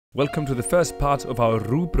Welcome to the first part of our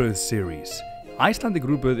Ryebread series. Icelandic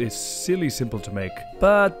Ryebread is silly simple to make,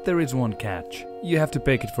 but there is one catch. You have to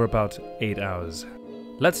bake it for about 8 hours.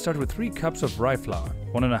 Let's start with 3 cups of rye flour,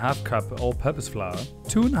 1.5 cup all-purpose flour,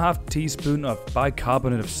 2.5 teaspoon of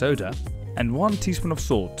bicarbonate of soda, and 1 teaspoon of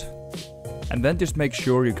salt. And then just make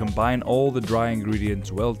sure you combine all the dry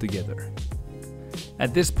ingredients well together.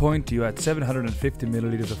 At this point you add 750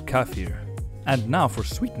 milliliters of kefir. And now for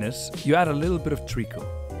sweetness, you add a little bit of treacle.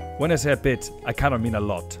 When I say a bit, I kind of mean a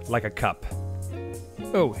lot, like a cup.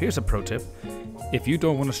 Oh, here's a pro tip. If you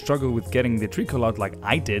don't want to struggle with getting the treacle out like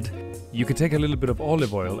I did, you can take a little bit of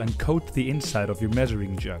olive oil and coat the inside of your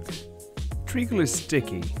measuring jug. Treacle is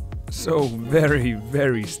sticky, so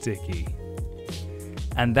very sticky.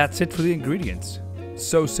 And that's it for the ingredients.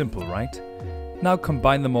 So simple, right? Now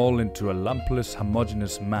combine them all into a lumpless,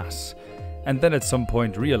 homogeneous mass. And then at some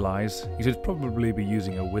point realize you should probably be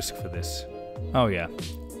using a whisk for this. Oh yeah.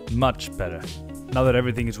 Much better. Now that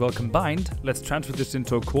everything is well combined, let's transfer this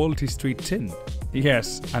into a Quality Street tin.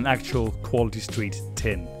 Yes, an actual Quality Street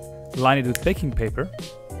tin. Line it with baking paper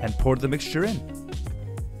and pour the mixture in.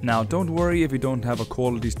 Now don't worry if you don't have a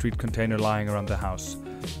Quality Street container lying around the house.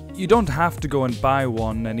 You don't have to go and buy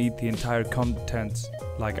one and eat the entire contents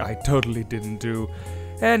like I totally didn't do.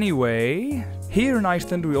 Anyway, here in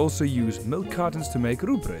Iceland we also use milk cartons to make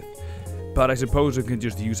Ryebread. But I suppose you can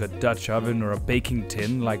just use a Dutch oven or a baking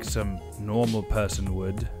tin like some normal person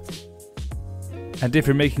would. And if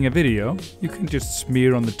you're making a video, you can just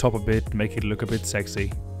smear on the top a bit, make it look a bit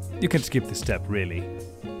sexy. You can skip this step really.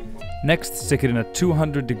 Next, stick it in a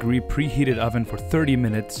 200-degree preheated oven for 30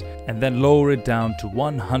 minutes and then lower it down to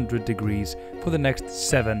 100 degrees for the next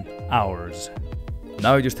 7 hours.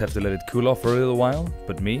 Now you just have to let it cool off for a little while,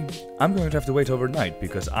 but me, I'm going to have to wait overnight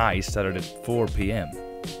because I started at 4 PM.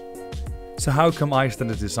 So how come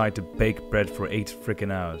Icelanders decide to bake bread for 8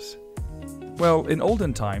 frickin' hours? Well, in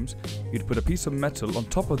olden times, you'd put a piece of metal on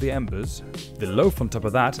top of the embers, the loaf on top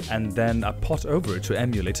of that, and then a pot over it to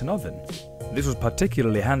emulate an oven. This was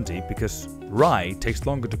particularly handy because rye takes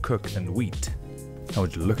longer to cook than wheat. Oh,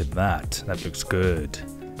 would you look at that? That looks good.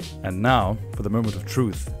 And now, for the moment of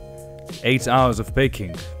truth. 8 hours of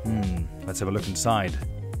baking. Let's have a look inside.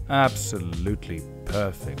 Absolutely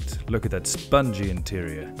perfect. Look at that spongy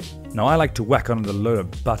interior. Now I like to whack on a load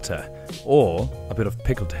of butter, or a bit of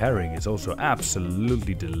pickled herring is also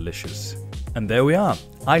absolutely delicious. And there we are,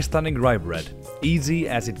 Icelandic Ryebread, easy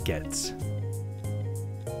as it gets.